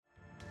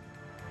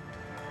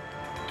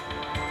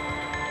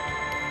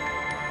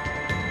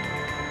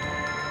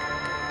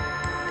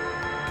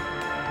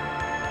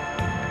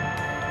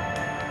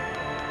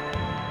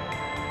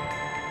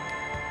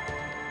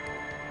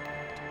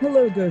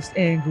Hello, ghosts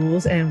and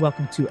ghouls, and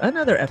welcome to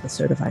another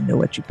episode of I Know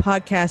What You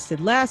Podcasted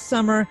last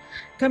summer,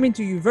 coming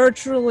to you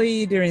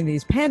virtually during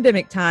these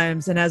pandemic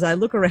times. And as I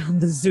look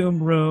around the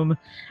Zoom room,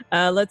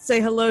 let's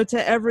say hello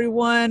to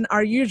everyone,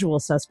 our usual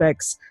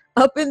suspects.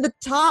 Up in the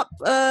top,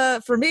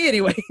 for me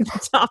anyway,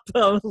 the top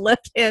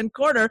left-hand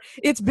corner,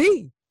 it's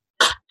B.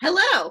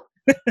 Hello.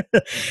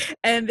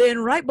 And then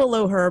right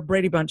below her,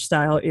 Brady Bunch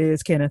style,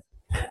 is Kenneth.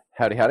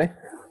 Howdy, howdy.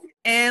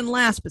 And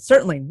last but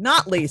certainly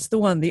not least, the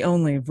one, the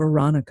only,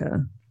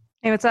 Veronica.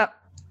 Hey, what's up?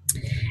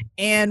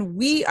 And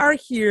we are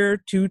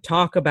here to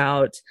talk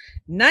about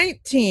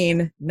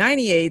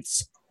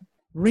 1998's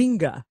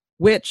Ringa,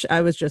 which I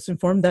was just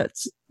informed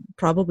that's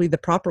probably the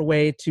proper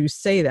way to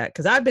say that,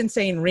 because I've been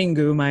saying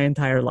Ringu my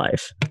entire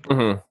life.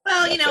 Mm-hmm.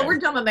 Well, we're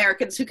dumb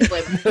Americans. Who can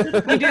blame us?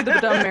 We do the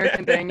dumb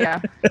American thing, yeah.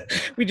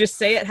 We just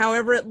say it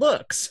however it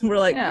looks. We're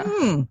like,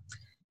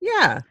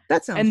 yeah,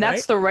 that sounds And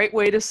that's right. the right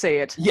way to say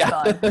it.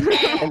 Yeah.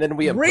 And then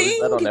we impose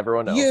that on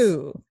everyone else.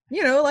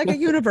 You know, like a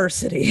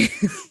university.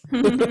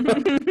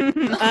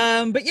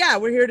 But yeah,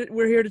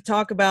 we're here to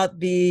talk about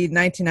the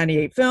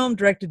 1998 film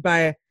directed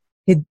by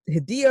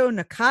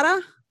Hideo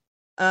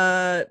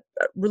Nakata,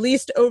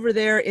 released over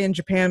there in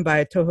Japan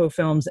by Toho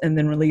Films and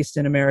then released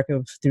in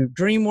America through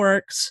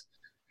DreamWorks,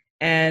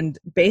 and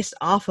based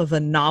off of a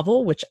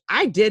novel, which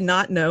I did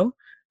not know.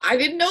 I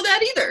didn't know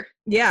that either.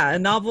 Yeah, a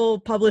novel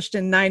published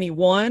in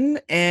 91,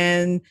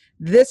 and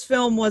this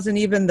film wasn't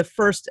even the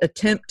first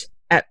attempt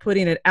at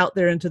putting it out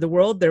there into the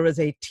world. There was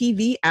a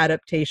TV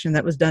adaptation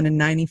that was done in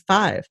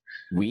 95.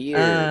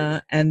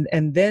 Weird. And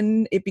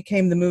then it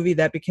became the movie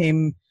that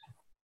became,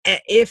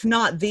 if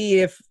not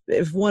if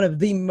one of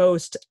the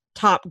most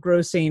top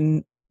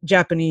grossing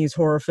Japanese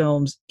horror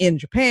films in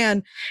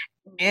Japan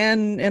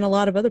and in a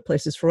lot of other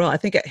places for a while. I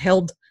think it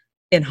held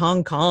in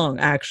Hong Kong,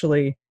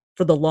 actually,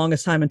 for the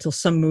longest time until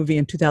some movie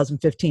in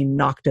 2015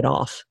 knocked it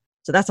off.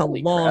 So that's a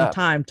long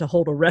time to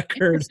hold a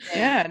record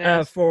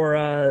for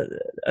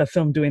a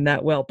film doing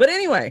that well. But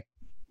anyway,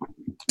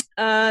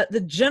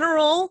 the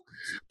general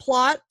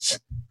plot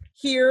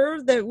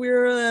here that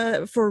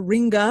we're for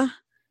Ringa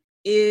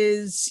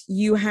is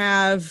you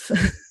have,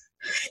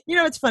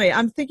 it's funny.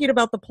 I'm thinking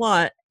about the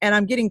plot and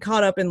I'm getting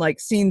caught up in like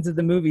scenes of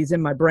the movies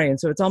in my brain.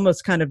 So it's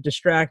almost kind of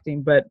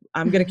distracting, but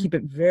I'm going to keep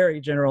it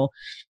very general.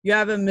 You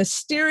have a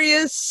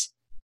mysterious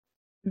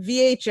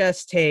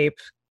VHS tape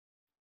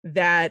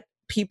that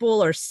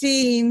people are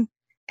seeing,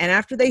 and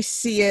after they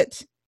see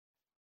it,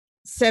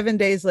 7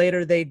 days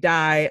later they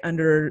die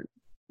under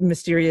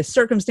mysterious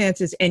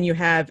circumstances, and you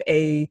have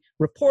a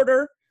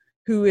reporter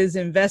who is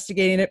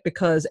investigating it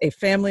because a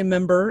family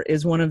member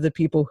is one of the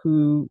people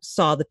who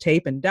saw the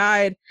tape and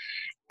died,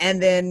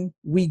 and then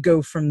we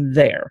go from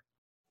there.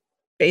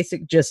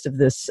 Basic gist of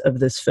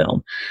this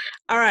film.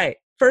 All right,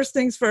 first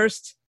things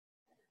first.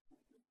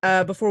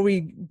 Before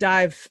we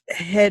dive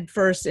head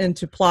first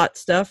into plot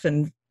stuff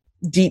and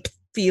deep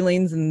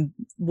feelings and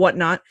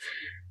whatnot,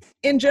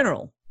 in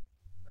general,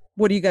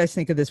 what do you guys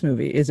think of this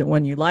movie? Is it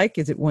one you like?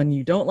 Is it one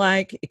you don't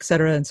like? Et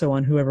cetera, and so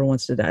on. Whoever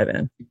wants to dive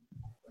in.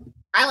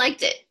 I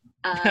liked it.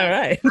 All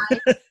right.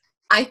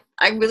 I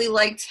really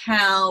liked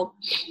how,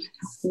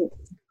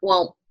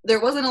 there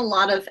wasn't a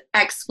lot of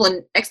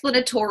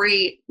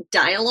explanatory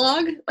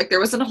dialogue. Like, there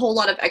wasn't a whole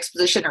lot of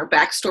exposition or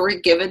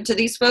backstory given to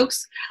these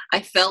folks.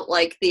 I felt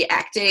like the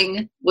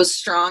acting was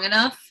strong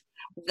enough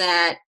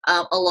that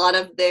a lot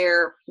of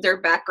their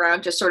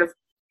background just sort of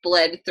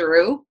bled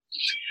through.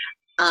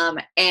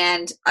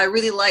 And I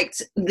really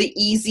liked the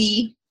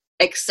easy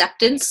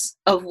acceptance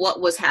of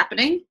what was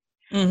happening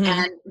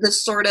and the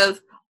sort of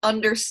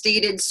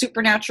understated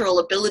supernatural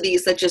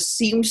abilities that just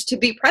seemed to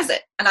be present.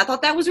 And I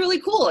thought that was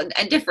really cool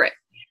and different.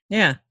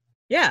 Yeah,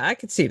 I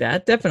could see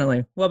that,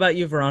 definitely. What about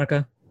you,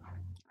 Veronica?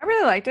 I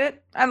really liked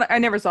it. I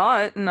never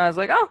saw it, and I was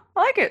like, oh,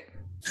 I like it.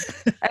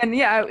 And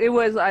yeah,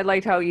 I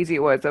liked how easy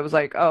it was. I was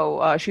like,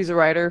 she's a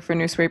writer for a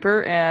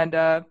newspaper, and,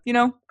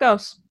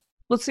 ghosts.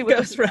 Let's see what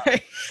goes right.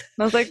 And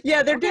I was like,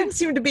 yeah, there didn't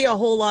seem to be a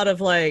whole lot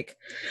of like,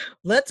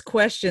 let's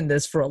question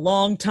this for a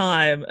long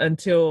time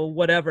until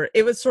whatever.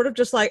 It was sort of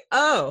just like,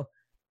 oh,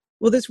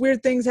 well, this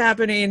weird thing's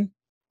happening.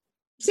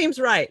 Seems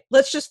right.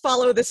 Let's just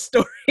follow this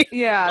story.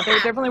 Yeah, there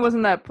definitely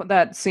wasn't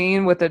that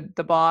scene with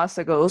the boss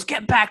that goes,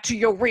 "Get back to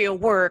your real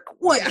work.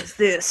 What is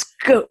this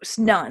ghost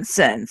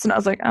nonsense?" And I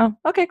was like, "Oh,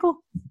 okay, cool,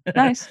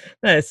 nice,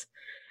 nice."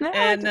 Yeah,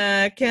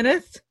 and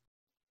Kenneth,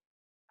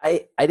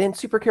 I didn't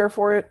super care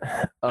for it.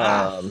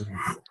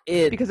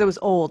 Because it was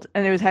old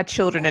and had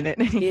children in it.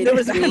 There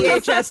was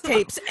VHS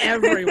tapes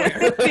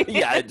everywhere.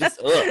 Yeah, it just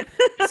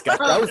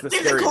that was the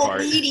scary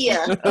part.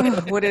 Media.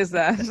 What is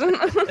that?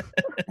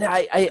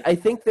 I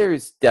think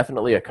there's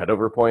definitely a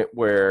cutover point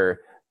where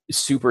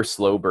super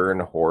slow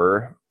burn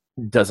horror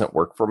doesn't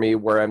work for me,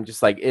 where I'm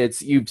just like,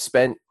 you've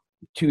spent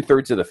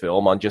 2/3 of the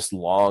film on just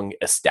long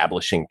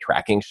establishing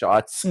tracking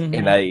shots,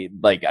 and I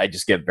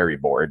just get very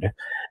bored.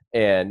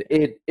 And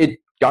it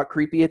got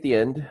creepy at the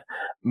end.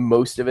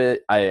 Most of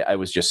it, I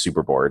was just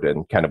super bored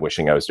and kind of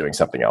wishing I was doing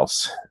something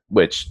else,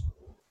 which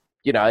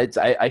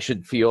I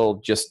should feel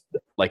just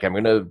like I'm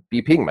going to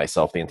be peeing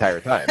myself the entire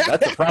time.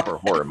 That's a proper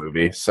horror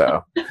movie.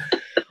 So,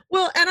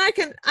 well, and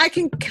I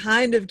can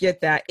kind of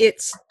get that.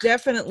 It's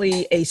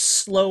definitely a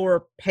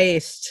slower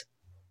paced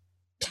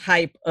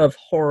type of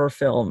horror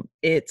film.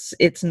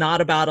 It's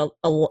not about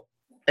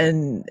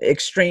an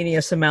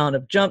extraneous amount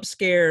of jump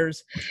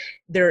scares.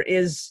 There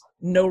is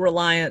no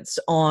reliance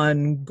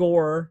on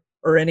gore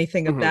or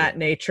anything of that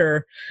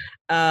nature.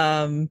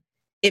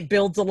 It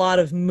builds a lot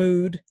of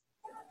mood,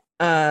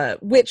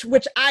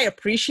 which I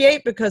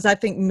appreciate, because I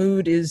think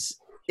mood is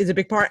a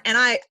big part. And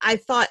I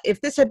thought if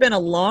this had been a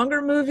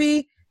longer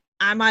movie,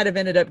 I might have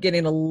ended up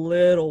getting a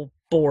little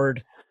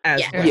bored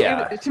as well.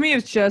 Yeah. To me, it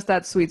was just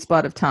that sweet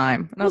spot of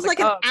time. And It was like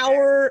an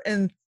hour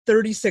and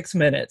 36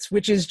 minutes,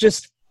 which is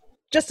just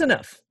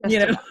enough,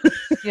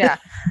 Yeah.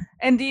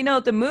 And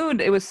the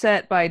mood, it was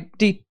set by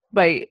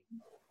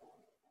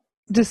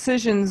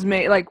decisions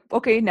made, like,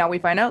 okay, now we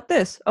find out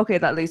this, okay,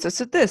 that leads us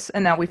to this,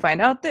 and now we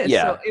find out this.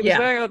 So it was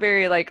very,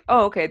 very like,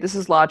 oh, okay, this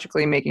is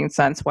logically making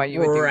sense why you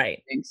would do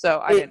anything.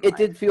 So it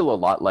did feel a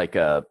lot like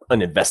an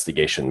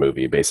investigation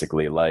movie,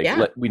 basically. Like,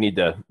 we need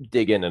to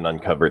dig in and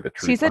uncover the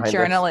truth. She's a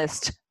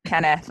journalist,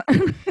 Kenneth.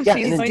 Yeah,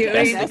 She's an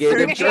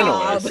investigative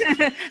journalist.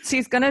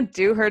 She's gonna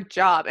do her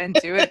job and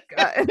do it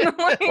good.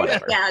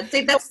 Whatever. Yeah,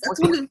 that's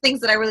one of the things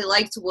that I really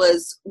liked,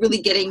 was really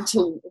getting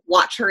to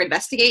watch her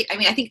investigate. I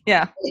mean, I think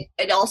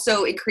it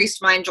also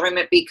increased my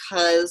enjoyment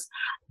because,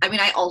 I mean,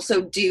 I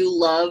also do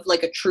love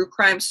like a true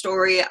crime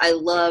story. I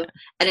love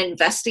an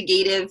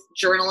investigative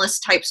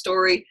journalist type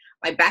story.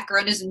 My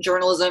background is in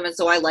journalism, and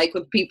so I like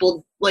when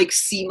people like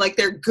seem like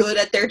they're good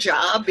at their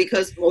job,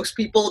 because most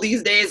people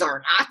these days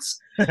are not.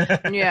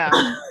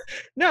 Yeah.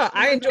 No,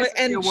 I enjoy,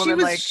 and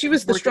she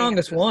was the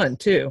strongest one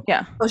too.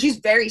 Yeah. Well, she's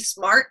very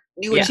smart,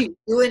 knew what she was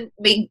doing,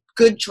 made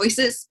good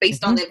choices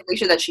based on the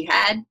information that she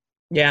had.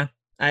 Yeah,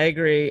 I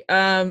agree.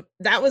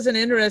 That was an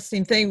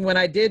interesting thing when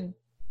I did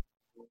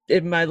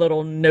in my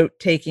little note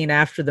taking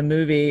after the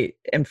movie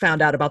and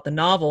found out about the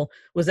novel,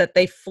 was that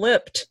they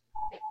flipped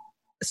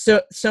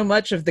so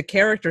much of the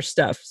character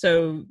stuff.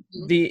 So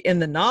in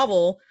the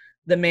novel,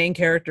 the main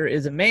character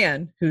is a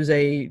man who's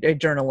a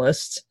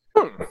journalist.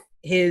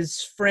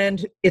 His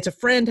friend, it's a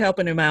friend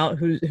helping him out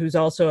who's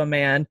also a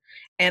man,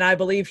 and I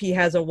believe he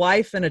has a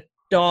wife and a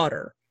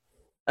daughter.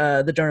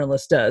 The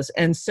journalist does,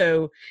 and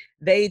so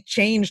they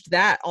changed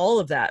all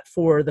of that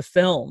for the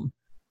film,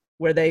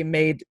 where they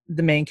made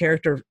the main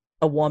character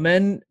a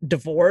woman,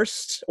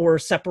 divorced or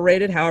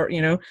separated,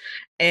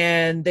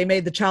 and they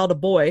made the child a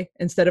boy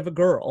instead of a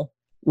girl,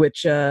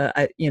 which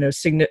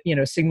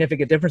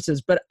significant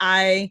differences. But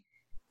I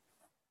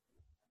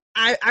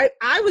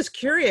was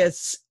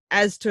curious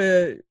as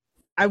to,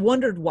 I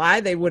wondered why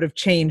they would have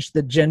changed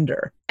the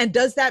gender. And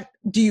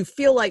do you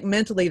feel like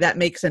mentally that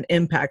makes an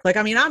impact? Like,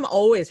 I mean, I'm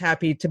always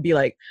happy to be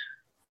like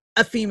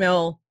a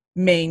female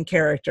main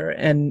character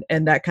and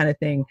that kind of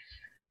thing.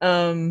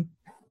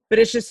 But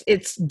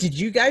did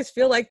you guys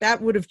feel like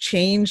that would have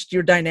changed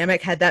your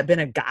dynamic had that been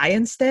a guy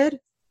instead?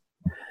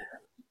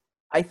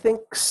 I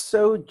think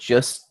so,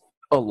 just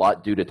a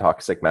lot due to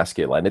toxic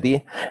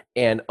masculinity,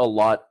 and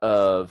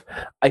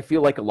I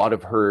feel like a lot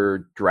of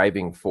her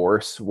driving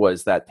force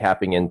was that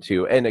tapping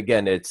into, and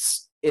again,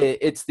 it's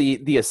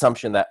the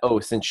assumption that,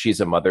 since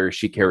she's a mother,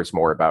 she cares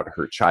more about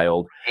her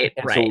child, and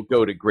so will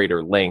go to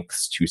greater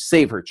lengths to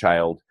save her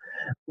child.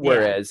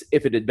 Whereas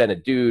if it had been a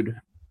dude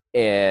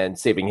and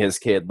saving his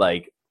kid,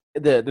 like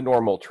the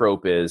normal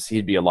trope is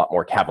he'd be a lot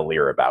more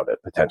cavalier about it,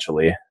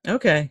 potentially.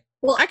 Okay.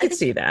 Well, I could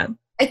see that.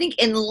 I think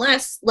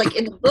unless, like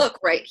in the book,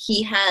 right,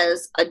 he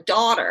has a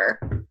daughter,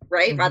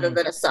 right, rather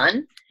than a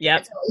son.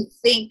 Yeah. So I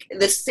think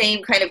the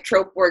same kind of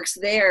trope works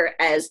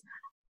there, as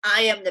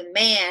I am the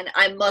man,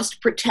 I must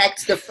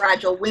protect the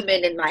fragile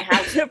women in my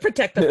house.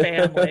 Protect the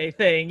family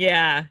thing.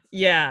 Yeah.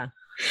 Yeah.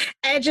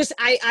 And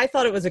I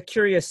thought it was a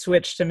curious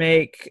switch to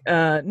make,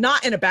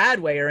 not in a bad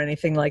way or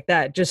anything like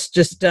that. Just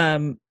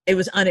it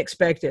was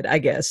unexpected, I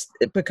guess,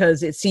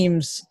 because it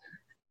seems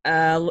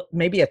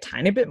maybe a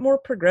tiny bit more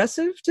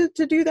progressive to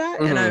do that.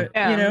 Mm-hmm.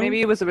 And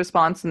maybe it was a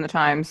response in the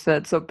times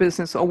that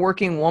a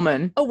working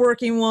woman.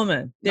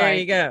 There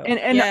you go.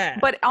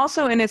 And but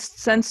also in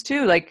its sense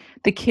too, like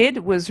the kid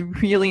was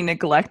really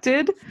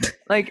neglected.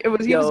 Like he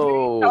was yes.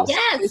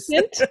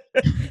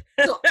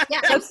 So,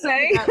 let's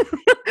say.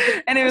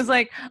 And it was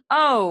like,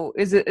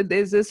 is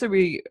this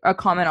a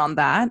comment on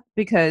that,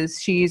 because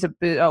she's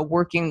a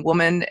working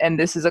woman, and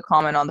this is a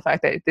comment on the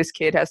fact that this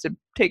kid has to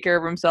take care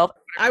of himself?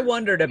 I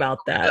wondered about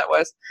that. That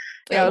was.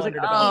 I was like,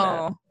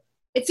 that.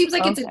 It seems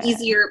like it's an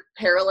easier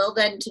parallel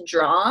then to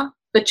draw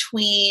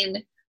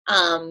between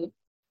the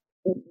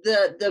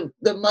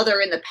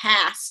mother in the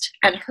past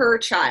and her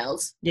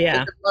child,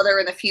 the mother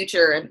in the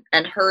future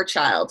and her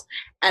child,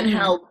 and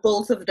how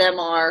both of them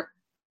are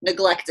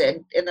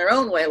neglected in their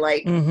own way,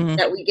 like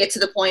that we get to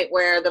the point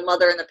where the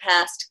mother in the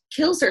past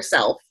kills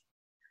herself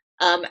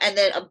and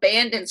then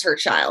abandons her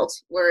child,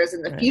 whereas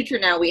in the future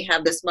now we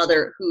have this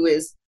mother who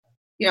is,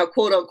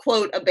 quote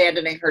unquote,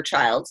 abandoning her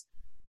child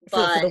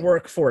for the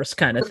workforce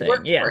kind of thing.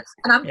 Yeah.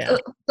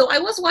 And so I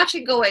was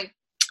watching going,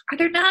 are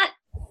there not?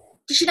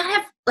 Does she not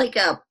have like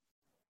a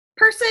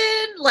person,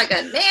 like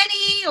a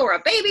nanny or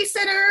a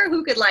babysitter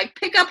who could like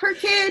pick up her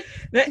kid?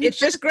 It's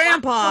just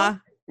Grandpa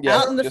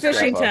out in the just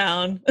fishing Grandpa.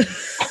 town.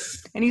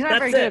 And he's not That's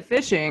very good it. at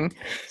fishing. And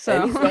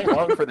So, he's not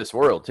long for this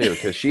world too,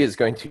 because she is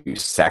going to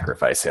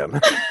sacrifice him.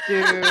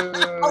 dude.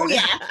 Oh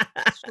yeah,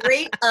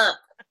 straight up.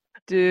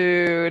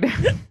 Dude.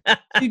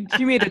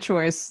 She made a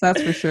choice,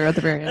 that's for sure, at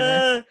the very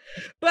end.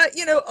 But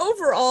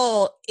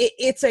overall,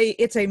 it's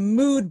a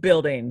mood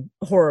building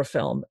horror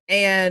film,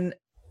 and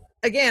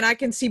again, I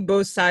can see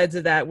both sides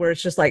of that. Where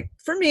it's just like,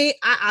 for me,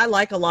 I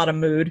like a lot of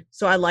mood,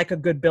 so I like a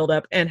good build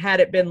up. And had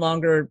it been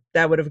longer,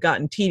 that would have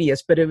gotten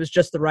tedious. But it was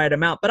just the right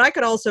amount. But I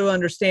could also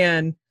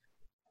understand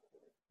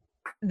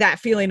that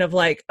feeling of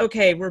like,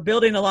 okay, we're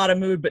building a lot of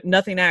mood, but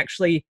nothing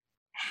actually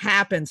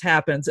happens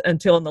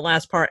until in the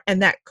last part,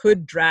 and that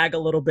could drag a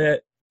little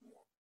bit,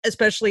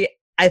 especially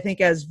I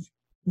think as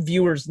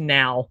viewers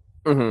now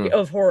Mhm.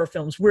 of horror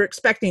films, we're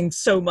expecting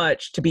so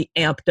much to be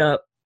amped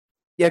up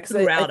Yeah, because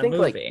throughout I think a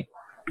movie.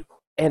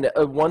 and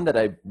one that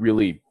I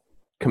really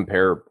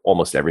compare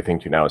almost everything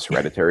to now is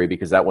Hereditary,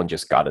 because that one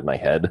just got in my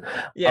head.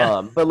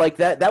 Yeah. But like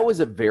that was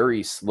a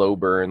very slow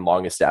burn,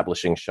 long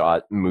establishing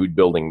shot, mood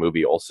building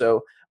movie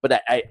also.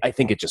 But I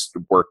think it just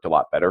worked a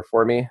lot better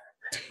for me.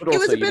 But It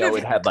was also, a bit of-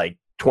 it had like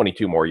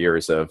 22 more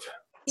years of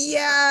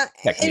Yeah,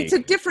 technique. it's a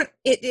different.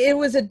 It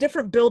was a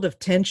different build of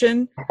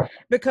tension,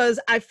 because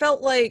I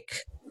felt like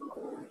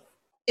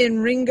in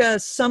Ringa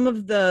some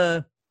of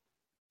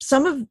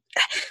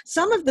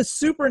the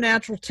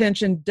supernatural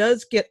tension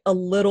does get a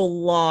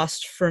little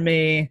lost for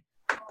me,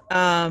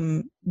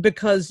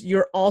 because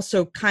you're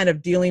also kind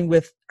of dealing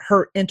with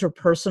her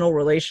interpersonal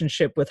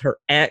relationship with her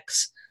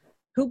ex,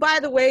 who, by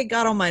the way,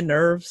 got on my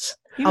nerves.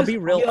 I'll be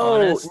real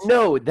honest.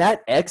 No,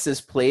 that X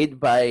is played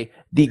by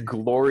the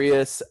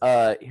glorious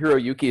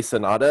Hiroyuki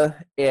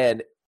Sanada,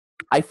 and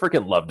I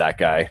freaking love that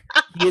guy.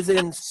 He is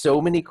in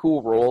so many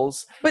cool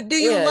roles. But do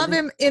you love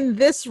him in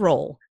this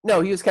role?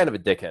 No, he was kind of a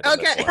dickhead. in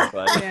this Okay. one,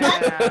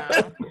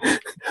 but,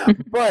 Yeah.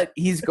 but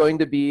he's going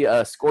to be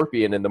a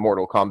Scorpion in the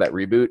Mortal Kombat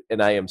reboot,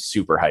 and I am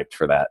super hyped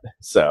for that.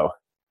 So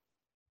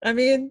I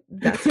mean,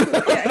 that's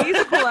Yeah, he's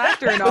a cool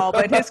actor and all,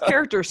 but his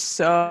character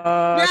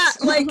sucks.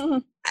 Yeah, like,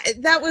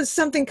 that was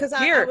something, because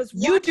I Here, was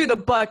you do the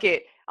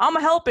bucket. I'm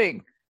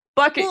helping.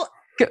 Bucket. Well,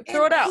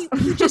 Throw it out.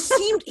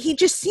 He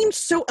just seemed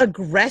so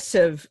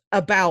aggressive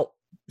about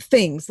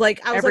things. Like,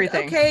 I was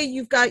Everything. like, okay,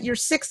 you've got your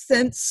sixth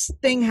sense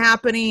thing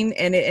happening,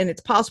 and it's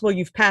possible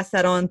you've passed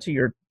that on to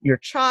your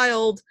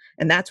child,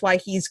 and that's why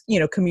he's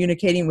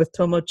communicating with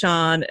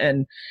Tomo-chan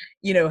and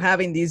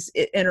having these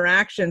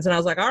interactions. And I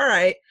was like, all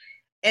right.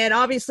 And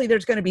obviously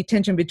there's going to be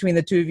tension between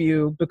the two of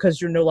you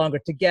because you're no longer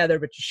together,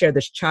 but you share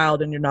this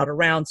child and you're not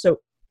around. So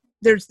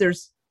there's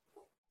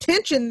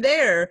tension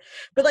there,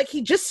 but like,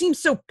 he just seems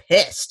so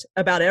pissed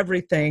about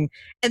everything.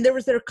 And there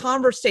was their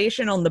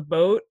conversation on the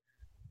boat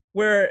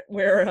where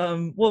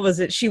what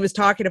was it? She was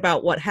talking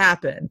about what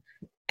happened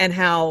and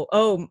how,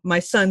 oh, my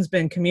son's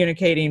been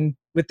communicating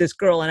with this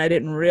girl and I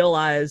didn't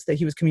realize that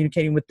he was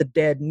communicating with the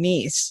dead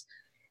niece.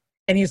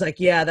 And he's like,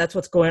 yeah, that's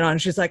what's going on.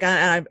 She's like,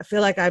 I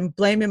feel like I'm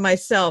blaming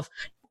myself.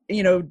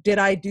 Did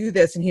I do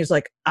this? And he was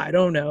like, I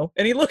don't know.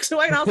 And he looks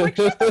away, and I was like,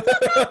 shut the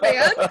fuck up,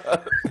 man.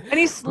 And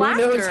he who slapped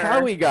knows her.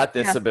 how he got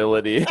this Yeah.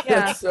 ability?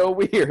 Yeah. That's so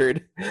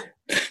weird.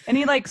 And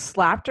he like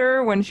slapped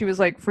her when she was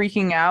like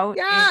freaking out.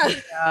 Yeah.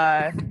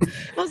 And,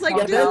 I was like,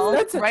 Yeah, dude.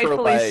 That's a trope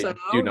rightfully I so,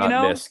 do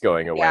not miss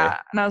going away. yeah.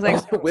 And I was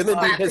like, Women being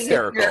Slapping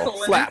hysterical. hysterical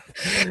women. Slap.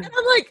 And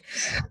I'm like,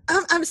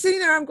 I'm sitting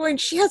there, I'm going,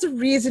 she has a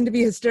reason to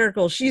be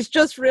hysterical. She's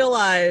just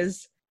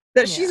realized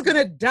that Yeah. she's going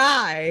to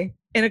die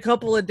in a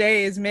couple of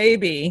days,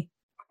 maybe.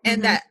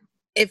 And Mhm. that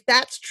if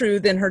that's true,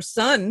 then her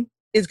son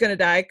is going to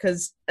die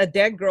because a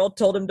dead girl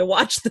told him to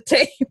watch the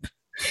tape.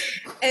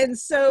 And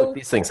so Look,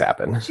 these things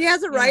happen. she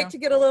has a right Yeah. to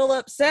get a little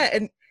upset.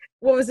 And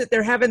what was it?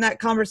 They're having that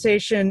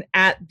conversation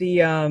at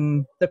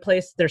the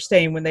place they're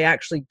staying when they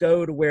actually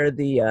go to where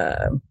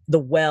the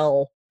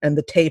well and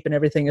the tape and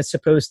everything is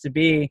supposed to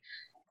be.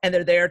 And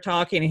they're there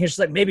talking, and he's just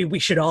like, maybe we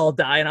should all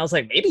die. And I was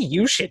like, maybe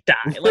you should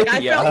die. Like, I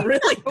Yeah. felt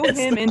really throw pissed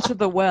him into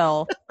the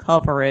well,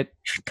 cover it.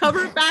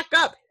 Cover it back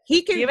up.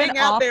 He can Give hang an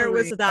out there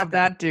with offering the of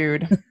that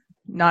dude.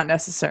 Not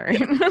necessary.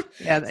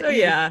 Yeah. So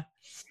yeah,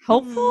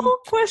 Helpful?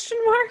 Question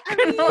mark.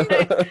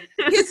 I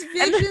mean, his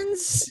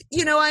visions,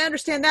 I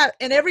understand that.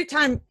 And every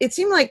time it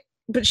seemed like,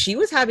 but she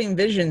was having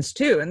visions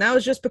too, and that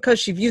was just because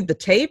she viewed the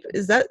tape.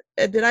 Is that?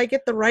 Did I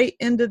get the right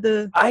end of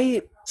the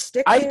I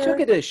stick? took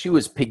it as she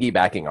was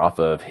piggybacking off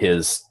of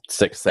his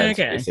Sixth Sense,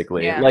 Okay.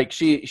 basically. Yeah. Like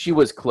she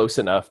was close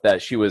enough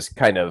that she was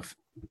kind of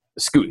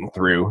scooting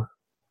through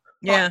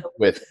Yeah.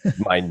 with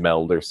mind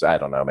meld, or I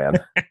don't know, man.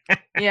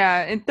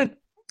 Yeah.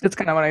 That's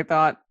kind of what I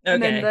thought.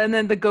 Okay. And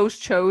then the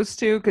ghost chose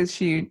to because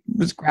she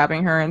was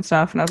grabbing her and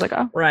stuff. And I was like,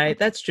 oh. Right.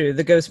 That's true.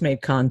 The ghost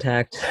made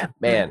contact.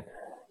 Man,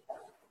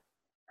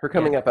 her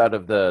coming up out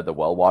of the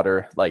well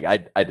water, like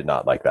I did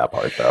not like that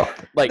part though.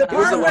 Like The it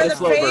was part a where nice the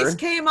slow face burn.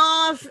 came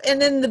off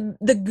and then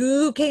the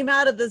goo came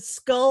out of the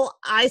skull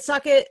eye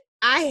socket.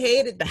 I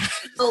hated that.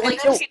 Oh, And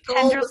like then his he skull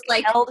tenderly was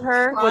like held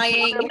her with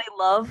crying. motherly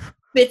love.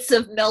 bits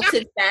of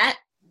melted fat.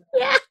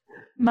 Yeah.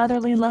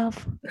 Motherly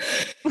love.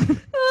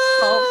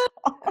 No,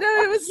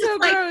 it was so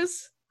Like-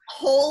 gross.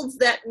 Holds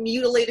that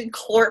mutilated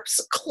corpse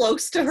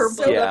close to her So,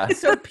 bosom. Yeah.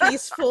 so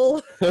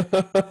peaceful,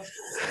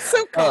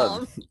 so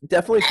calm.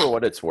 Definitely for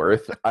what it's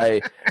worth.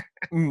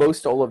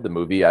 Most all of the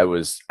movie I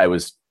was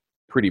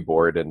pretty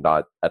bored and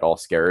not at all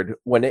scared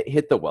when it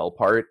hit the well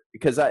part,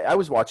 because I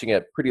was watching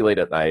it pretty late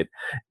at night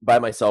by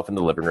myself in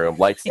the living room,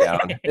 lights down.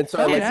 And so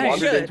I Oh, like nice.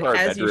 wandered into our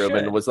As you bedroom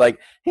and should. was like,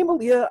 "Hey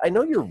Malia, I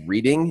know you're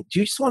reading. Do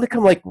you just want to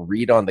come like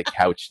read on the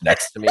couch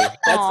next to me? That's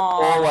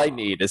all I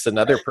need is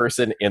another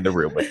person in the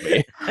room with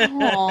me."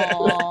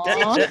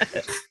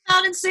 Aww.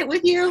 Out and sit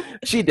with you.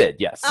 She did,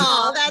 yes.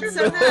 Oh, that's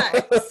so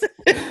nice.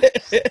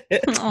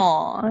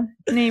 Aww.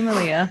 Name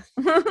Malia.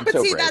 But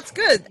So see, brave. that's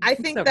good. I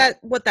think So that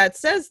what that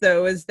says,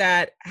 though, is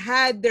that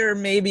had there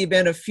maybe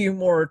been a few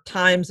more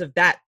times of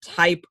that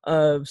type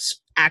of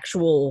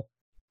actual,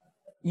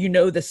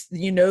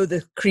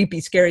 the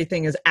creepy, scary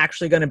thing is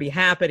actually going to be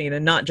happening,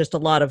 and not just a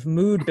lot of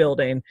mood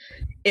building,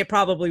 it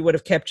probably would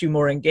have kept you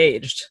more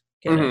engaged.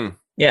 Mhm.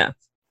 Yeah.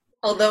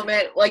 Although,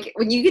 man, like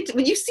when you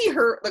see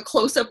her, the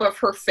close up of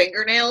her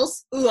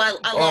fingernails. Ooh, I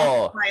Oh,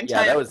 lost my yeah,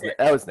 entire.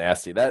 that was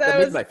nasty. That That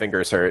made was- my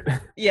fingers hurt.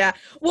 Yeah.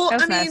 Well,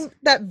 That I was nice. mean,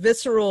 that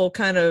visceral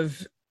kind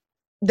of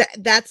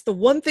that's the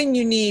one thing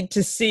you need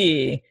to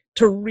see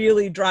to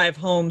really drive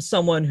home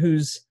someone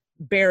who's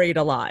buried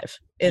alive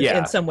in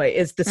Yeah. some way,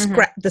 is the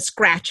Mhm. the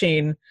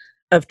scratching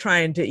of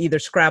trying to either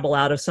scrabble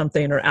out of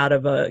something or out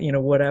of a,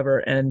 whatever.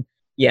 And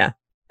yeah,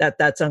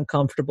 that's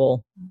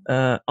uncomfortable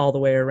all the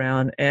way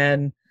around.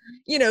 And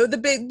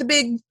the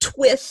big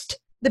twist,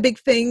 the big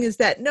thing is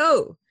that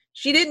no,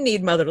 she didn't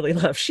need motherly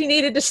love. She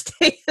needed to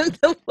stay in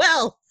the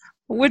well.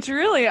 Which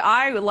really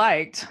I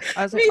liked.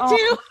 I was like, Me oh,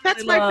 too.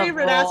 That's my love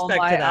favorite all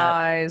aspect my of that.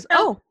 eyes.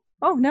 No.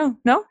 Oh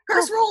no.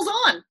 Curse rolls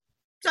on.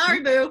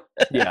 Sorry, boo.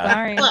 Yeah.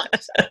 Sorry. Look,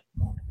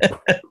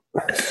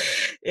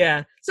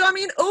 Yeah. So I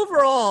mean,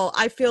 overall,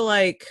 I feel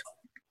like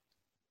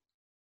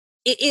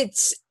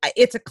it's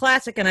a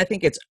classic, and I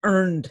think it's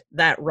earned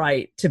that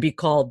right to be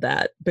called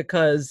that,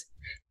 because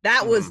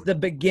that was the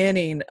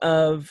beginning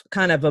of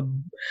kind of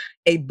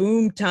a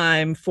boom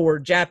time for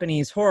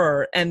Japanese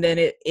horror, and then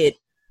it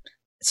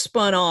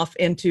spun off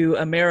into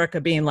America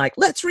being like,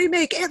 let's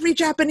remake every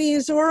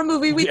Japanese horror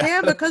movie we Yeah.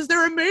 can because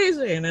they're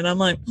amazing. And I'm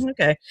like,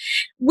 okay,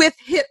 with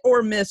hit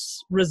or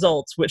miss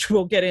results, which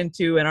we'll get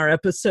into in our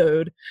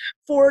episode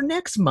for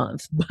next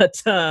month.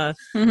 But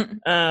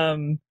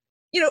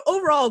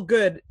overall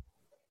good.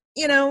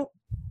 A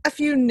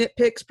few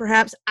nitpicks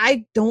perhaps.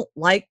 I don't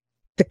like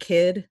the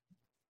kid.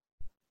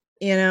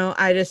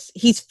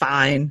 He's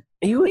fine.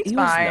 He was He's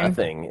fine.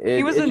 nothing.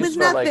 It was just It was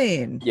felt like-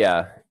 nothing.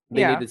 yeah. They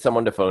Yeah. needed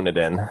someone to phone it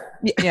in.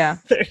 Yeah.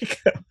 There you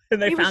go.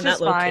 And they He was found that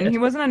just little fine. kid. He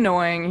wasn't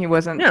annoying. He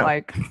wasn't No.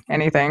 like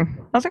anything.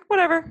 I was like,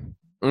 whatever.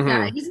 Mhm.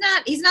 yeah,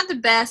 he's not the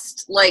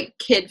best like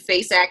kid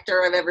face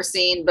actor I've ever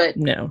seen, but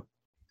No.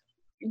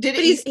 did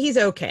But it? he's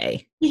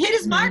okay. He hit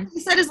his mark. He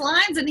said his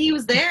lines, and he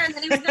was there, and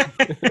then he was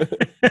gone.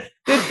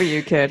 Good for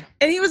you, kid.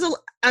 And he was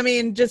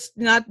just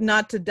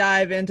not to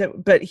dive into,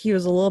 but he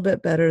was a little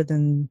bit better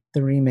than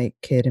the remake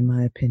kid, in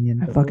my opinion.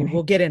 I But fucking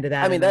we'll get into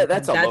that. I mean,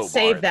 that's a low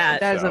save bar,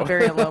 that. That is a So-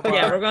 very low bar.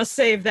 Yeah, we're gonna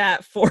save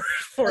that for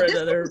Well, this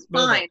another was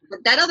moment. fine, but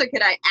that other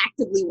kid I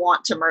actively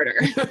want to murder.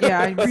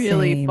 Yeah, I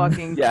really Same.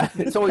 fucking Yeah,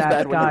 it's always that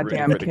bad when you're rooting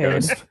goddamn for the kid.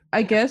 ghost.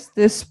 I guess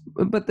this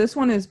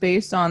one is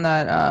based on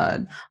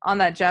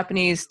that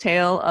Japanese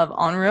tale of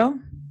Onryo.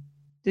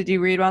 Did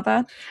you read about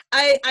that?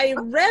 I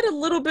read a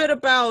little bit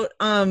about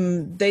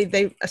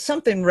they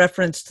something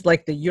referenced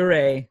like the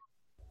yurei,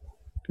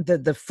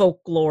 the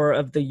folklore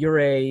of the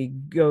yurei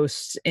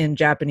ghosts in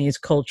Japanese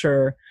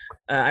culture.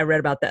 I read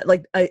about that,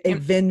 like a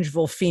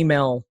vengeful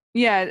female.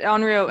 Yeah,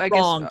 Onryo. I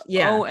Wrong, guess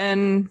yeah.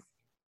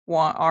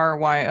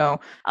 ONRYO.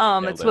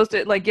 Nailed It's it. supposed to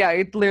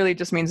it literally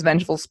just means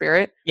vengeful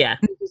spirit. Yeah,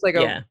 It's just like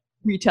a yeah.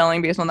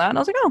 retelling based on that, and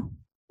I was like, oh,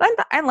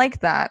 I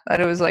like that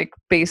it was like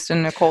based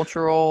in a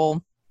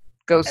cultural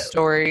ghost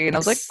story, and I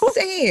was like, cool.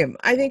 Same.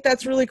 I think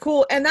that's really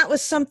cool. And that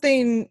was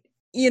something,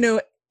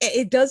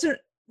 it doesn't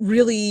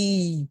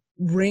really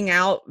ring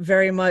out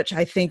very much,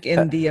 I think,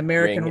 in the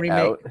American Ring remake.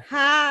 out.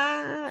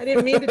 Ha! I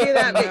didn't mean to do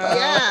that, but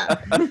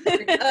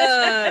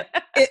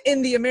yeah.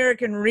 In the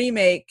American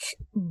remake,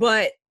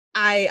 but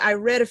I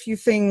read a few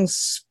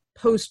things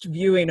post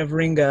viewing of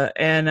Ringa,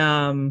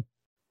 and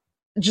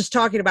just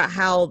talking about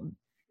how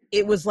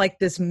it was like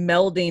this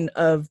melding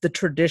of the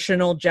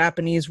traditional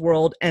Japanese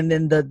world and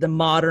then the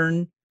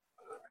modern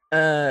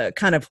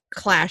kind of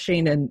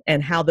clashing,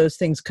 and how those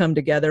things come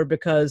together,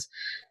 because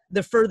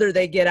the further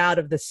they get out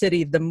of the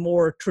city, the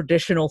more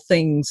traditional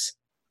things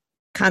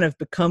kind of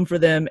become for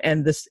them,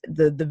 and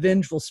the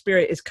vengeful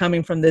spirit is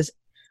coming from this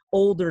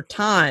older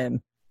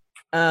time,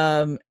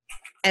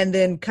 and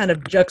then kind of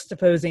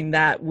juxtaposing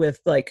that with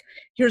like,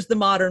 here's the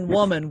modern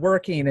woman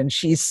working, and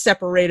she's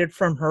separated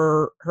from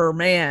her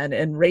man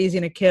and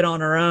raising a kid on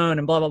her own,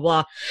 and blah blah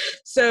blah.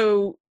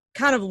 So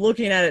kind of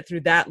looking at it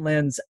through that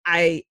lens,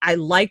 I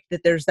like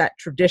that there's that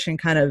tradition,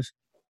 kind of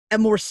a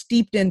more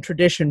steeped in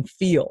tradition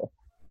feel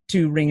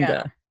to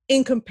Ringa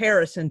in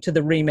comparison to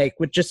the remake,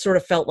 which just sort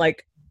of felt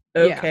like,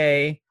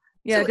 okay.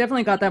 Yeah, I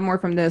definitely got that more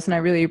from this, and I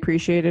really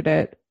appreciated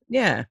it.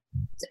 Yeah.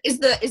 Is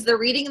the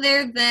reading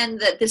there then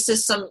that this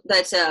is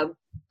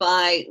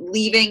by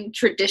leaving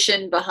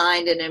tradition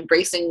behind and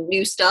embracing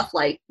new stuff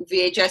like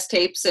VHS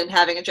tapes and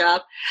having a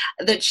job,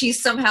 that she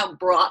somehow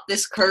brought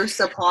this curse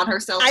upon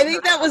herself? I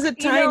think that was a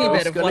tiny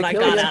bit of what I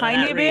got out of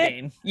tiny that bit.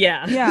 reading.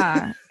 Yeah.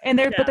 Yeah. And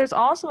but there's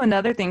also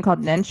another thing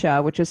called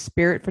Nensha, which is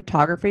spirit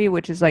photography,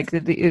 which is like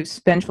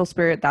the vengeful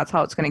spirit. That's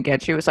how it's going to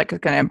get you. It's like it's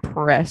going to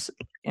impress,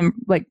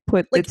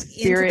 put its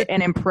spirit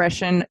and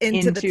impression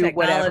into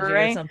whatever,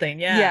 right? Or something.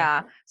 Yeah.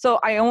 Yeah. So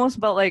I almost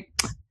felt like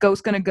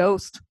ghost gonna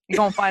ghost. You're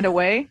gonna find a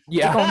way.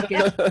 Yeah.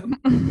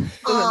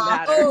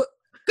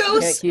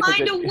 Ghosts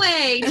find a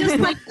way, just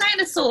like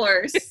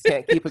dinosaurs.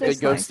 Can't keep a good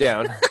ghost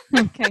down.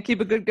 Can't keep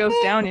a good ghost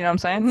down, you know what I'm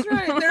saying? That's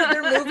right.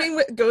 They're moving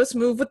with ghosts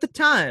move with the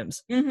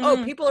times. Mm-hmm.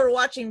 Oh, people are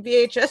watching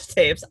VHS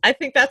tapes. I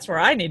think that's where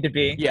I need to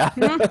be. Yeah.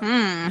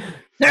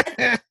 Mm-hmm.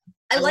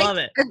 I love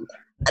it.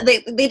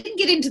 They didn't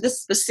get into the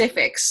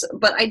specifics,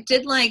 but I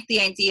did like the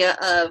idea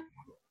of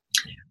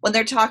when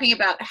they're talking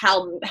about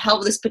how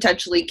this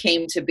potentially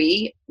came to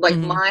be. Like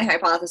my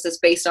hypothesis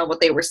based on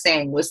what they were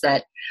saying was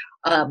that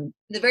in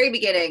the very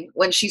beginning,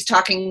 when she's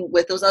talking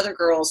with those other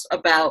girls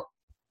about,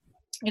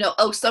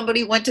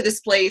 somebody went to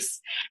this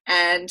place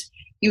and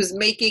he was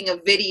making a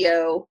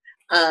video,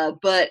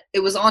 but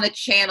it was on a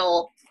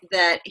channel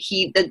that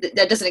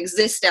doesn't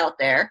exist out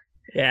there.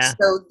 Yeah.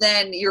 So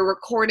then you're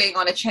recording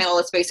on a channel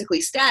that's basically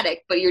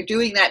static, but you're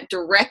doing that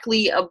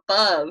directly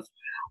above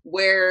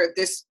where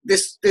this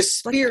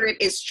spirit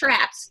is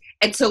trapped.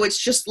 And so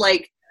it's just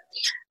like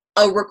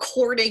a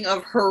recording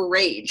of her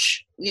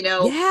rage,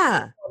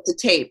 Yeah. to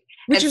tape.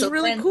 Which and is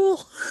really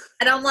cool.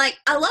 And I'm like,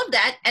 I love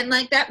that. And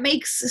like, that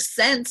makes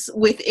sense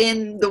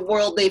within the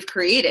world they've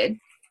created.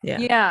 Yeah.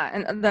 Yeah.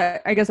 And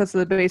I guess that's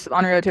the base of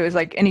Naruto too, is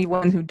like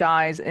anyone who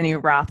dies in a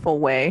wrathful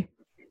way,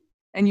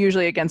 and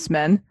usually against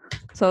men.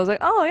 So I was like,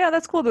 oh yeah,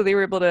 that's cool that they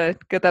were able to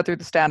get that through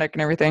the static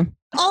and everything.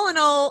 All in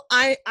all,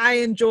 I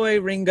enjoy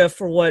Ringa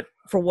for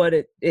what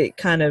it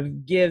kind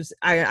of gives.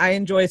 I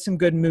enjoy some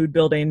good mood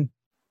building.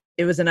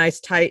 It was a nice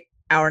tight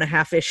hour and a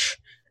half-ish.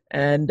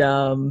 And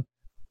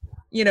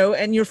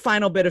and your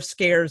final bit of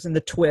scares and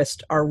the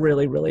twist are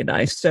really, really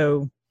nice.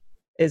 So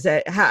is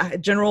that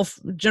general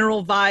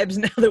vibes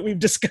now that we've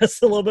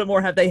discussed a little bit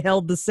more? Have they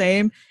held the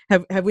same?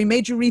 Have we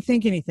made you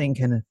rethink anything,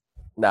 Kenneth?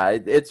 Nah,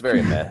 it's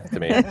very meh to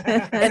me.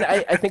 And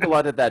I think a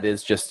lot of that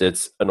is just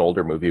it's an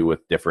older movie with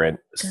different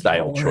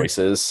style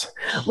choices.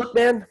 Look,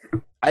 man,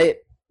 I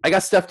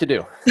got stuff to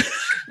do.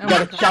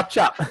 Gotta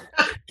chop.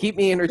 Keep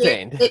me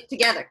entertained. Get it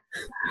together.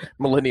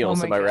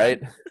 Millennials, am I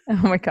right? Oh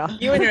my God.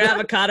 You and your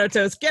avocado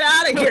toast. Get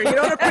out of here. You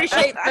don't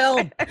appreciate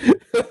film.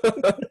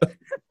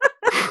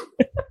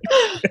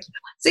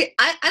 See,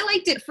 I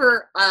liked it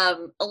for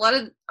a lot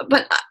of,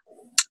 but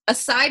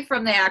aside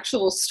from the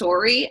actual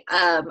story,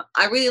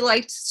 I really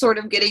liked sort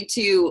of getting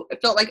to,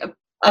 it felt like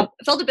it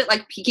felt a bit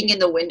like peeking in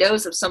the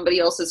windows of somebody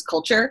else's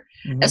culture,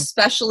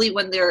 especially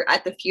when they're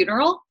at the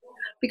funeral,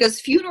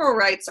 because funeral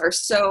rites are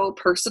so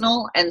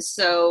personal and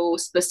so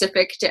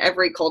specific to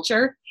every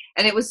culture.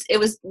 And it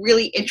was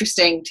really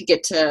interesting to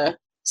get to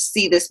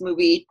see this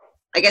movie,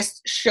 I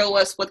guess, show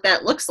us what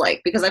that looks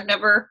like, because I've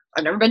never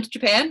been to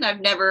Japan.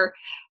 I've never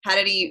had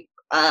any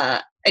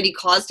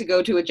cause to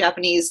go to a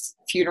Japanese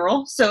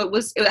funeral. So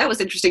that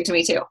was interesting to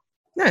me too.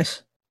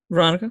 Nice.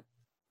 Veronica?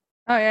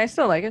 Oh yeah, I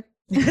still like it.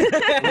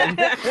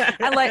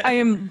 I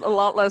am a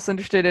lot less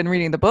interested in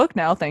reading the book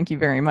now. Thank you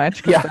very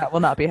much. Because that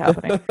will not be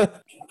happening.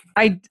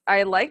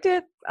 I liked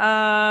it.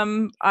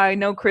 I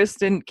know Chris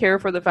didn't care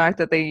for the fact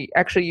that they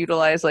actually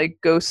utilize like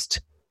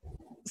ghost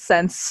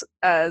sense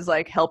as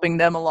like helping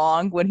them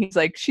along when he's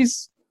like,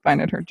 she's fine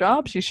at her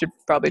job, she should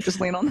probably just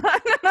lean on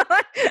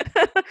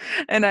that.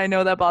 And I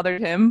know that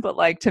bothered him, but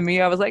like to me,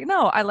 I was like,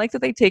 no, I like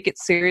that they take it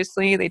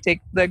seriously. They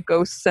take the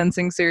ghost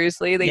sensing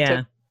seriously. They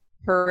took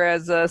her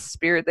as a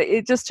spirit.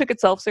 It just took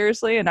itself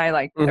seriously, and I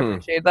like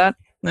appreciate that.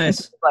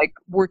 Nice. Like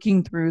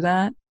working through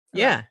that.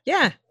 Yeah.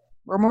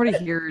 We're more to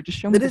hear. Just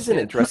show me. It is an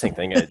interesting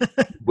thing I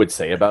would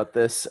say about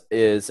this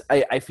is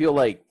I feel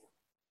like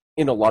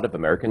in a lot of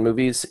American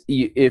movies,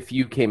 if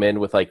you came in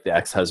with like the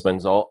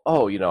ex-husbands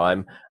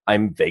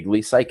I'm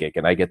vaguely psychic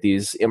and I get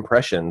these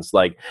impressions,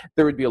 like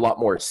there would be a lot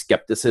more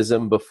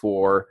skepticism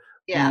before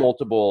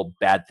multiple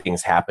bad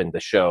things happen to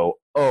show,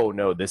 oh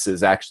no, this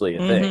is actually a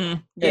thing.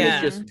 And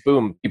it's just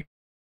boom, you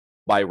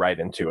buy right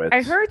into it.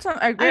 I heard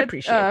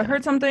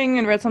heard something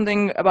and read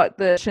something about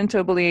the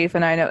Shinto belief,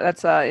 and I know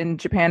that's in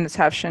Japan it's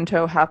half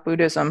Shinto, half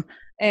Buddhism.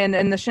 And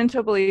in the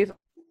Shinto belief,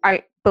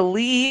 I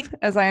believe,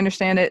 as I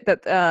understand it,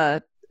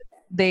 that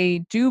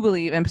they do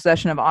believe in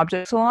possession of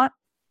objects a lot.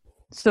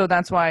 So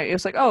that's why it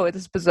was like, oh,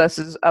 this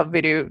possesses a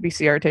video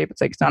VCR tape.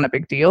 It's like, it's not a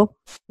big deal.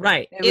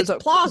 Right. It's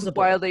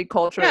plausible. Widely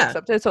culturally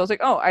accepted. So I was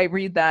like, oh, I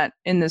read that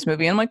in this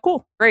movie. And I'm like,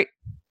 cool, great.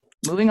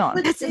 moving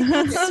on. That's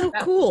so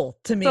cool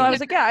to me. So I was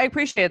like, yeah, I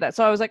appreciate that.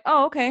 So I was like,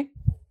 oh, okay,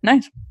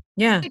 nice.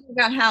 Yeah. Thinking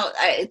about how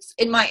it's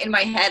in my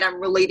head, I'm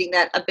relating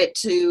that a bit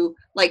to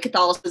like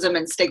Catholicism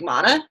and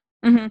stigmata.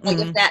 Mm-hmm. Like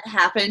if that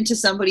happened to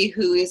somebody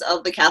who is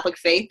of the Catholic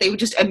faith, they would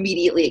just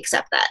immediately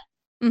accept that.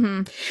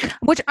 Mm-hmm.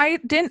 Which I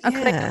didn't. Cause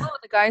I know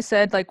the guy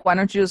said, like, why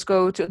don't you just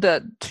go to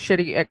the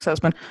shitty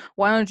ex-husband?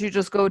 Why don't you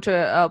just go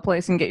to a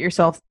place and get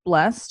yourself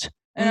blessed?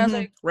 And I was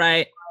like,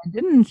 right.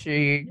 didn't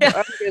she? Yeah.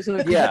 I guess it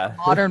was Yeah. a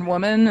modern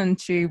woman, and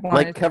she wanted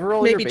Like cover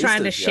all your Maybe bases, trying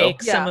to yo.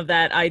 shake some of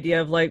that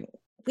idea of like,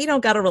 we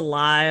don't got to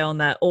rely on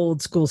that old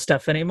school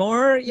stuff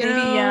anymore. You maybe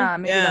know?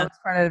 maybe that was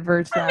trying to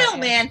diverge I that. don't know,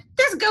 man.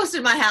 There's a ghost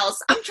in my house.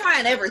 I'm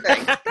trying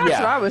everything. That's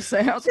Yeah. what I was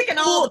saying. I was like, Ticking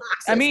all the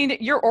boxes. I mean,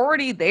 you're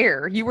already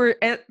there. You were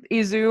at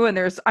Izu,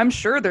 and I'm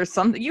sure there's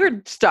something.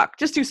 You're stuck.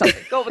 Just do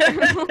something. Go over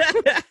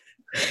there.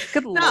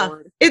 Good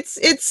Lord.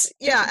 It's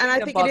yeah, and I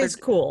That think it is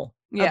bothered- cool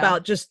Yeah.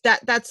 about just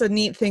that's a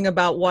neat thing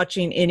about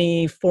watching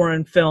any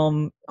foreign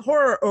film,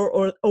 horror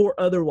or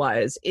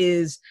otherwise,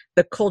 is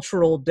the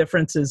cultural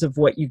differences of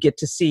what you get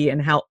to see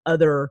and how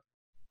other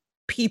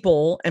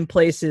people and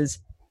places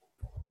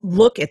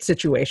look at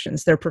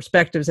situations, their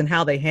perspectives and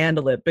how they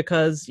handle it.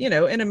 Because, you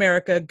know, in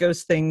America,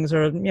 ghost things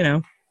are, you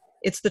know,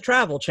 it's the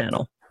Travel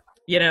Channel.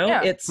 You know,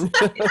 Yeah. it's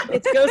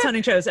ghost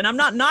hunting shows, and I'm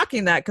not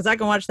knocking that because I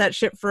can watch that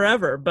shit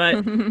forever,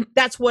 but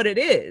that's what it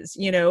is,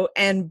 you know.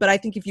 But I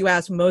think if you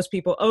ask most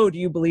people, oh, do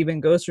you believe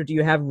in ghosts or do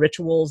you have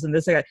rituals and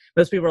this and that,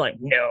 most people are like,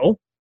 no,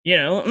 you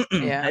know,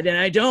 Yeah. and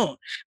I don't.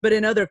 But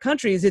in other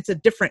countries, it's a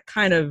different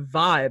kind of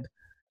vibe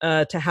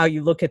to how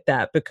you look at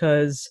that,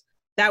 because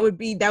that would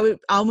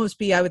almost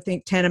be, I would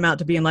think, tantamount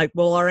to being like,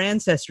 well, our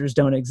ancestors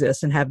don't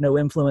exist and have no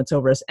influence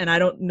over us. And I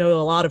don't know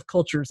a lot of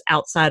cultures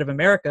outside of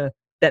America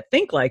that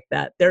think like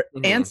that. Their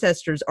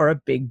ancestors are a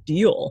big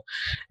deal.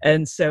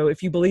 And so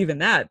if you believe in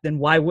that, then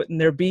why wouldn't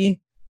there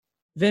be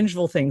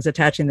vengeful things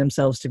attaching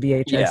themselves to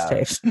VHS Yeah.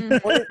 tapes?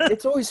 Well,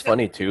 it's always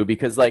funny too,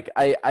 because like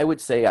I would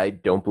say I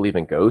don't believe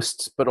in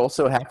ghosts, but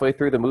also halfway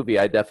through the movie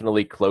I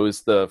definitely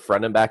closed the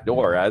front and back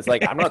door. I was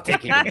like, I'm not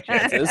taking any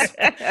chances.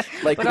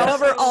 Like, But that's-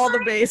 Cover all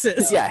the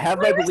bases. yeah, have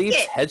my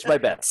beliefs, hedge my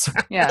bets.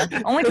 Yeah,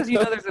 only because you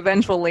know there's a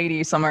vengeful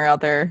lady somewhere out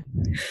there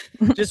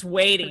Just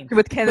waiting.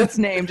 with Kenneth's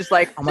name, just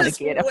like, I'm gonna Just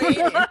get him.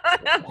 waiting.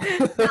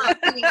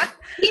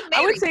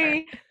 I would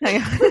say,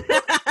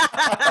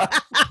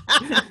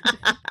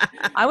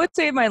 I would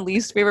say my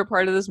least favorite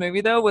part of this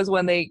movie though was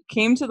when they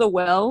came to the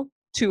well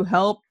to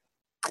help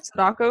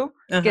Sadako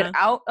get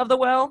out of the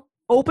well,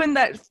 opened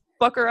that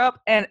fucker up,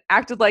 and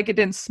acted like it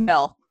didn't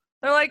smell.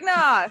 They're like,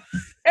 nah,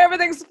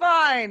 everything's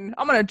fine.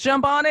 I'm gonna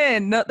jump on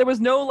in. No, there was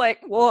no like,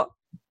 well,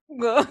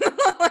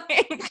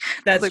 like,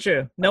 That's like,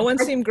 true. No one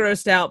seemed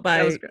grossed out That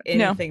by was good.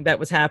 No. anything that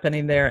was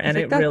happening there, and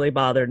like, it that- really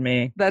bothered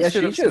me. that Yeah,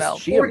 should have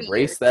smelled. she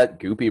embraced that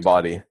goopy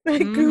body.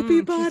 That goopy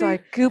She's body.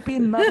 like, goopy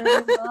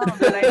mother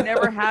that I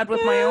never had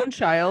with my own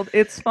child.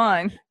 It's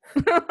fine.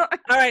 All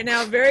right,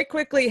 now very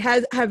quickly,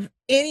 have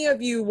any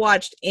of you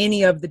watched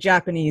any of the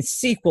Japanese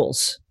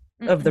sequels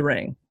of The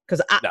Ring?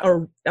 Because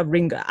or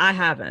Ringa, I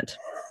haven't.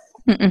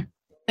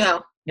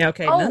 No. Yeah,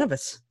 okay, Oh. none of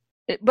us.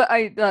 But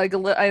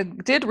I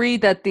did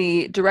read that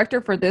the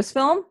director for this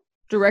film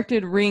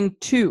directed Ring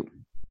 2.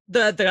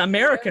 The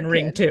American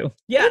Ring too.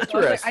 Yeah. I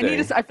was like, I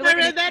need to. I feel like I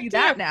I read need to that see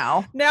that too.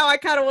 now. Now I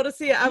kind of want to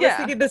see it. I was Yeah.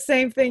 thinking the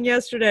same thing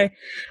yesterday.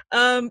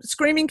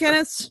 Screaming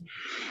Kenneth.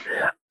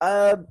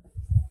 I'm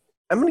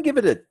gonna give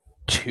it a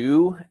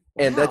 2,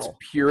 and that's Wow.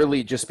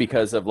 purely just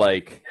because of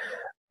like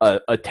a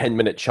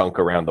 10-minute chunk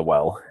around the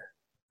well.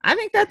 I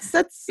think that's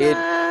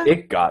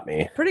It got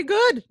me. pretty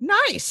good.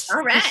 Nice.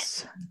 All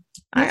right.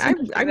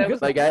 I'm That good.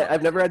 was- Like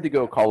I've never had to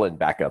go call in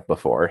backup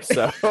before,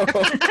 so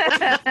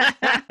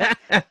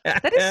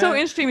That is so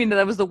interesting to me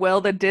that was the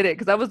well that did it,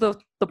 because that was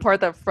the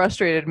part that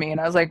frustrated me. And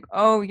I was like,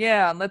 oh,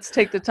 yeah, let's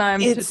take the time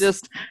to It's-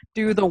 just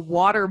do the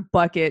water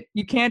bucket.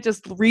 You can't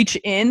just reach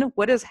in.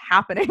 What is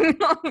happening?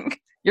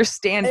 You're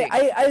standing.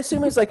 I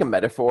assume it's like a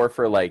metaphor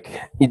for like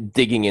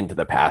digging into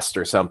the past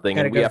or something,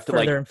 Gotta and we go have to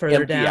like further and further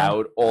empty down.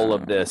 out all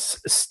of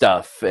this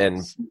stuff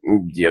and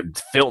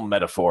film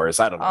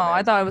metaphors. I don't know. Oh, I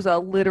man. thought it was a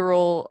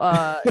literal,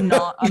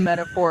 not a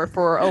metaphor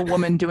for a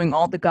woman doing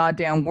all the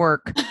goddamn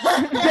work.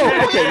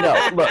 No, okay,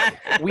 no. Look,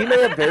 we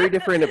may have very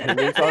different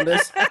opinions on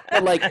this,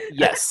 but like,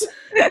 yes,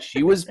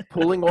 she was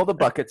pulling all the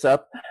buckets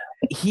up.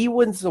 He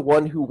was the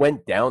one who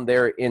went down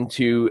there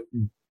into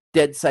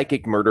dead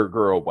psychic murder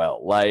girl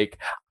well. Like,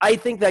 I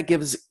think that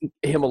gives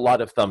him a lot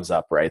of thumbs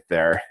up right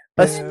there.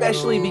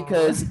 Especially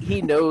because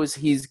he knows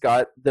he's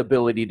got the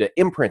ability to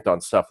imprint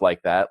on stuff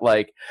like that.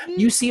 Like,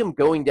 you see him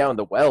going down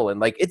the well and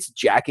like it's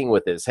jacking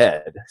with his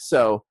head.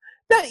 So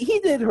that he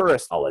did her a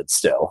solid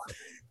still.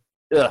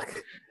 Ugh.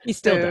 He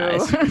still Boo.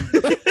 dies.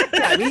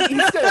 Yeah, I mean,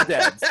 he's still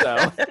dead,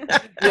 so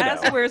you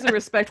As know. wears a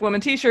Respect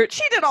Woman t-shirt,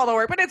 she did all the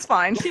work, but it's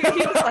fine. He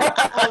was like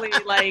fully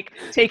like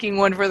taking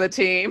one for the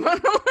team.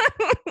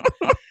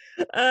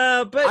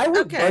 But I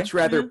would okay. much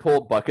rather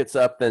pull buckets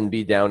up than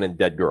be down in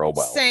dead girl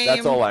well. Same.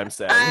 That's all I'm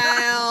saying.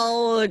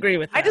 I'll agree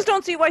with that. I just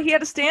don't see why he had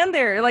to stand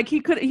there. Like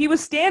he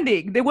was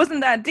standing. It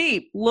wasn't that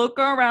deep. Look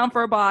around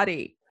for a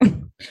body.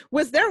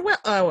 Was there? Well,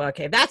 oh,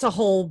 okay. That's a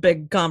whole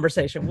big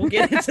conversation. We'll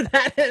get into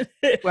that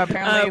Well,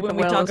 apparently when the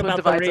we Will talk is what about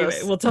the divides remake.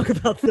 us. We'll talk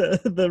about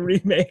the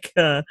remake.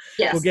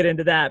 Yes. We'll get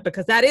into that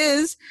because that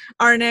is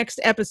our next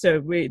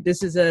episode.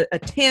 This is a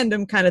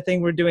tandem kind of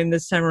thing we're doing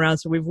this time around.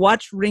 So we've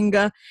watched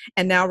Ringa,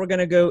 and now we're going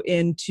to go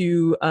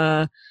into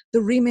the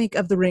remake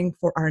of The Ring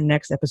for our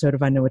next episode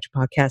of I Know What You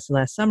Podcast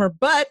last summer.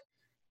 But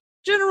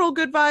general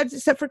good vibes,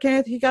 except for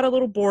Kenneth. He got a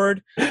little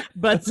bored,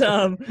 but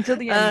Until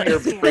the end. You're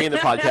bringing the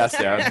podcast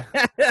down.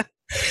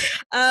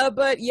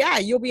 But yeah,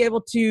 you'll be able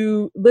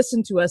to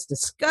listen to us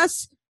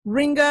discuss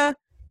Ringa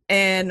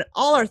and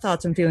all our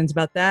thoughts and feelings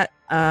about that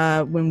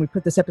when we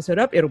put this episode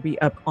up. It'll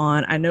be up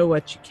on I Know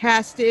What You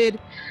Casted,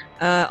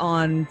 shared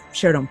on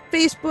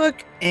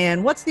Facebook.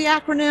 And what's the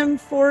acronym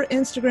for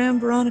Instagram,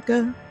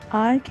 Veronica?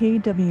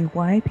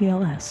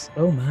 IKWYPLS.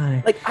 Oh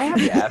my! Like, I have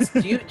to ask,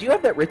 do you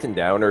have that written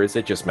down, or is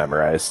it just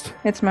memorized?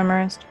 It's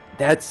memorized.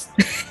 That's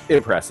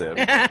impressive.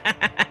 That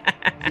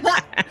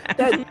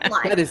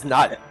is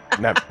not.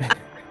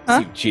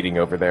 Huh? Cheating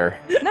over there.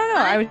 No,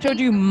 I showed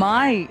you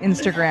my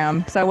Instagram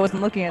because I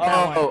wasn't looking at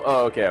that one.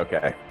 Oh, okay.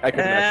 I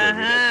couldn't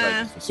actually read it, so I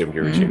just assumed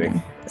you were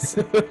cheating.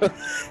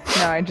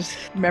 No, I just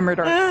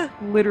remembered our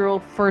literal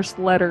first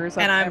letters.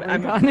 And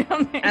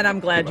I'm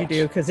glad you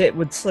do, because it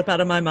would slip out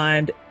of my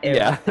mind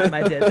every time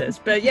I did this.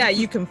 But yeah,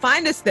 you can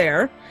find us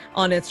there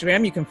on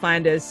Instagram. You can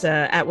find us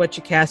at What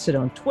You Casted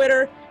on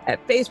Twitter,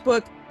 at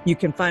Facebook. You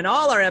can find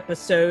all our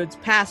episodes,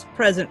 past,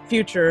 present,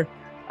 future,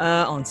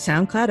 on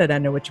SoundCloud at I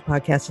Know What You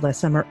Podcasted last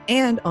summer,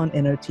 and on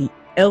notlg.com.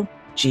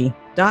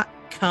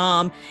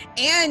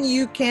 And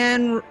you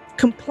can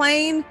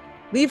complain,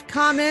 leave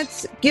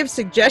comments, give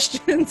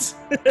suggestions.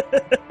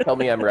 Tell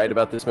me I'm right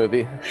about this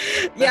movie.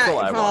 That's all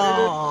I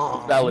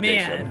wanted.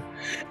 Validation.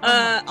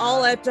 Man.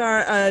 All at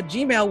our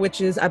Gmail,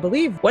 which is, I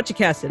believe,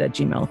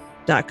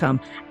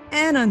 whatyoukasted@gmail.com.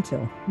 And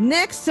until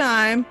next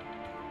time,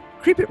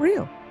 creep it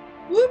real.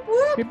 Whoop,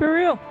 whoop. Keep it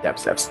real.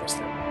 Step.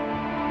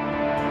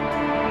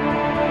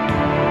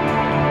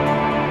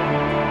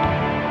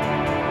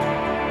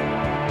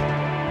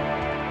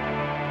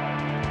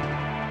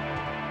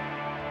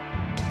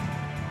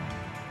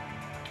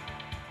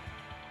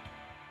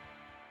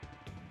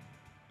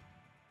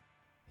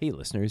 Hey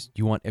listeners, do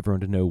you want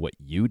everyone to know what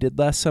you did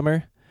last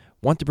summer?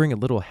 Want to bring a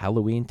little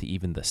Halloween to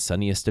even the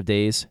sunniest of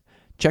days?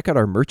 Check out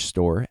our merch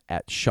store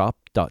at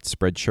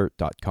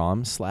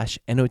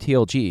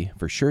shop.spreadshirt.com/NOTLG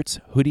for shirts,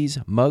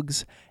 hoodies,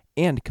 mugs,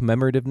 and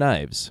commemorative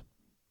knives.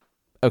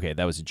 Okay,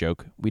 that was a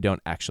joke. We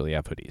don't actually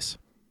have hoodies.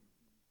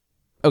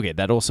 Okay,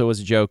 that also was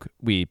a joke.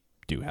 We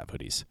do have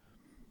hoodies.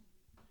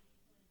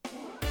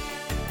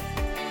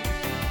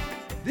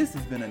 This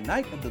has been a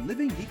Night of the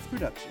Living Geeks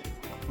production.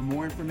 For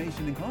more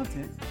information and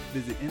content,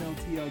 visit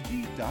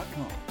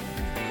NOTLG.com.